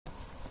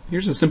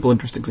Here's a simple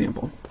interest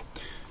example.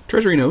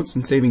 Treasury notes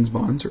and savings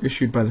bonds are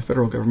issued by the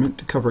federal government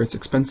to cover its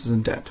expenses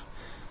and debt.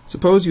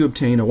 Suppose you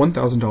obtain a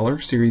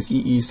 $1,000 Series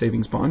EE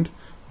savings bond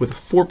with a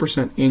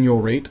 4%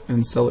 annual rate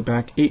and sell it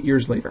back 8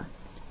 years later.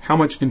 How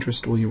much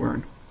interest will you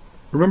earn?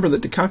 Remember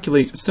that to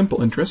calculate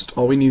simple interest,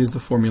 all we need is the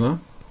formula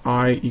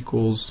I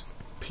equals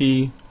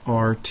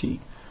PRT,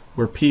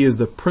 where P is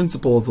the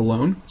principal of the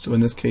loan, so in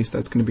this case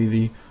that's going to be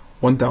the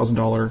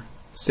 $1,000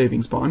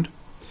 savings bond.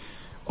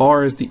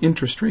 R is the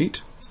interest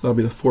rate, so that'll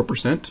be the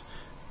 4%,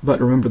 but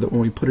remember that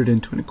when we put it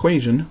into an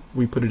equation,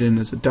 we put it in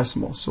as a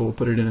decimal, so we'll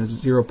put it in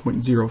as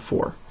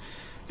 0.04.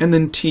 And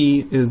then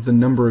T is the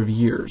number of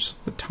years,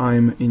 the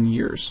time in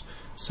years.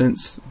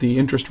 Since the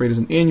interest rate is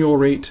an annual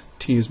rate,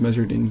 T is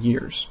measured in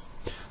years.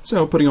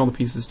 So putting all the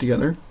pieces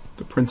together,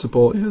 the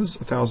principal is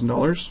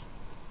 $1,000.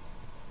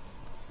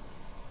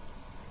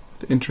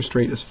 The interest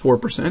rate is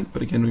 4%,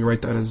 but again we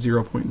write that as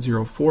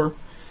 0.04.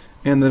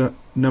 And the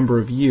number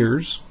of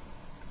years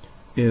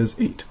is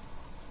 8.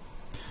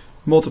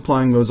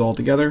 Multiplying those all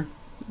together,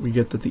 we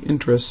get that the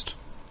interest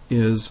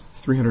is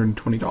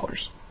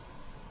 $320.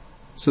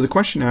 So the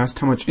question asked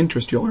how much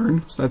interest you'll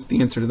earn, so that's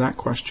the answer to that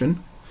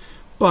question.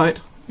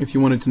 But if you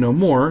wanted to know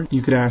more,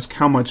 you could ask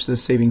how much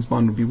this savings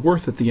bond would be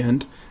worth at the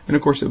end, and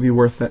of course it would be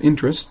worth that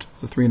interest,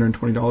 the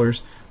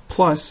 $320,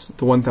 plus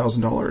the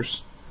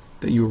 $1,000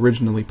 that you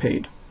originally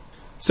paid.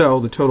 So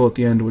the total at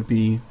the end would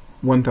be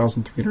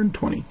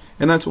 $1,320,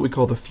 and that's what we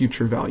call the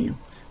future value.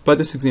 But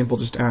this example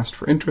just asked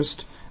for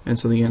interest, and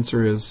so the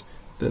answer is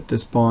that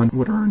this bond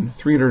would earn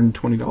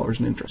 $320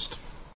 in interest.